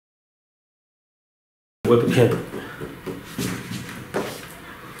webcam.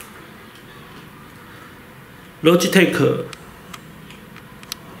 Logitech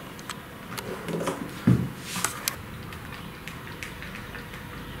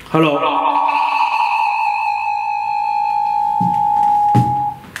Hello.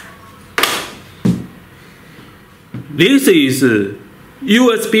 This is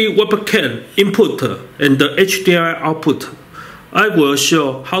USB webcam input and the HDMI output. I will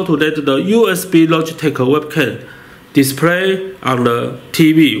show how to let the USB Logitech webcam display on the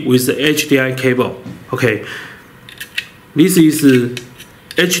TV with the HDMI cable. Okay, this is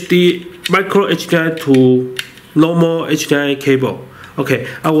micro HDMI to normal HDMI cable. Okay,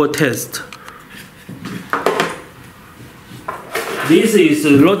 I will test. This is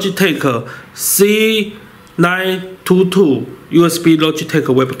Logitech C922 USB Logitech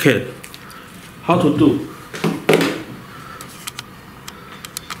webcam. How to do?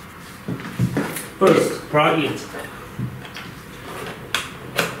 First, plug it.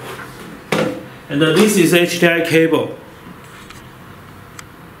 And this is HDMI cable.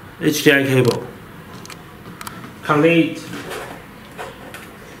 HDMI cable. Connect.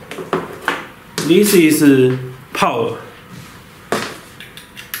 This is power.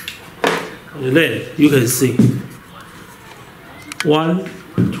 And then you can see 1,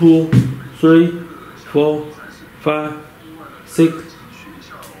 2, 3, 4, 5, 6.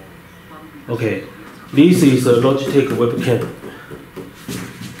 Okay, this is a Logitech webcam.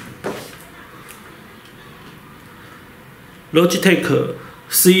 Logitech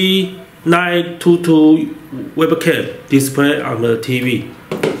C922 webcam display on the TV.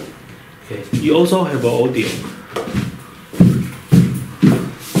 Okay, you also have audio.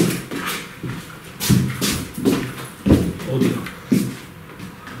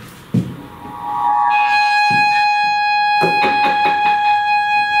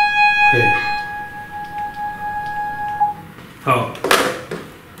 Okay.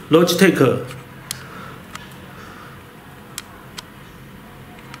 Logitech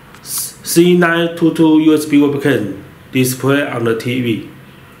C922 USB webcam display on the TV.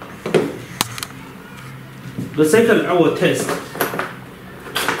 The second I will test.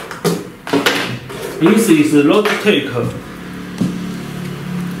 This is Logitech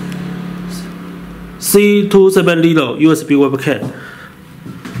C270 USB webcam.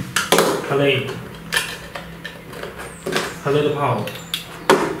 Connect power.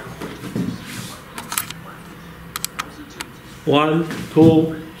 1,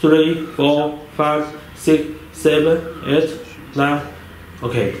 2, 3, 4, 5, 6, 7, 8, 9.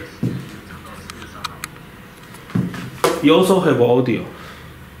 Okay. You also have audio.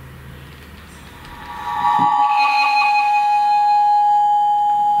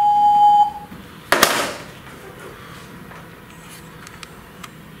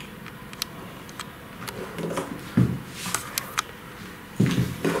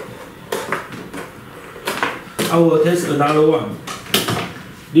 I will test another one.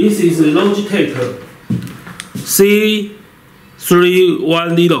 This is Logitech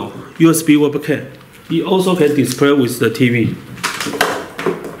C310 USB webcam. It also can display with the TV.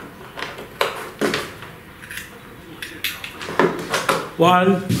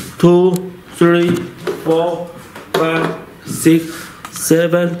 One, 2, 3, 4, 5, 6,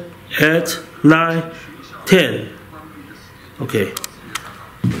 7, 8, 9, 10. Okay.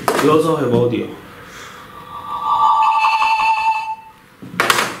 You also have audio.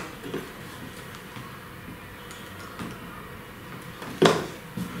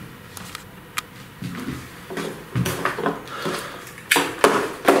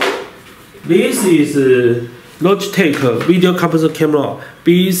 This is Logitech video conference camera,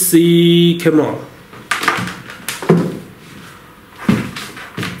 BC camera.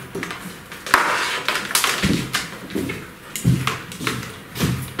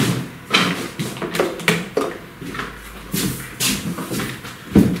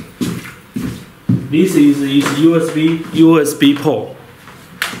 This is USB port.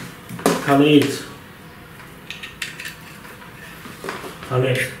 Connect.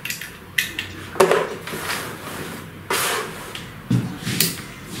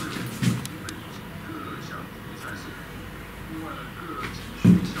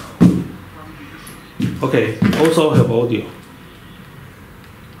 Okay, also have audio.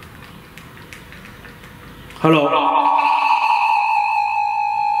 Hello.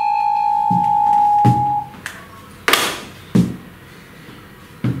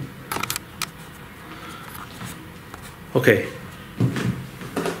 Okay.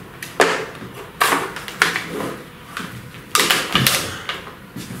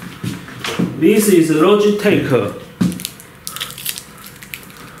 This is Logitech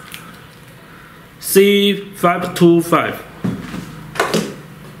C525。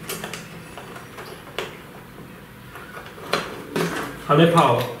还没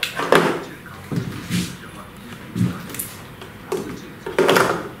泡。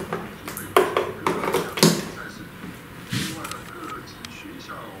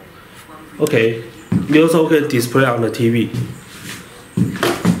Okay, you also can display on the TV.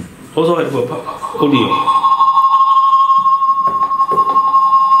 Also have audio.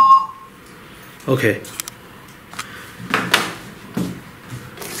 Okay.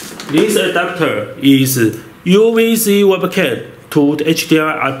 This adapter is UVC webcam to the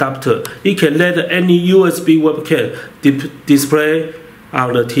HDMI adapter. It can let any USB webcam display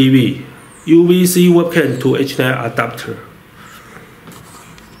on the TV. UVC webcam to HDMI adapter.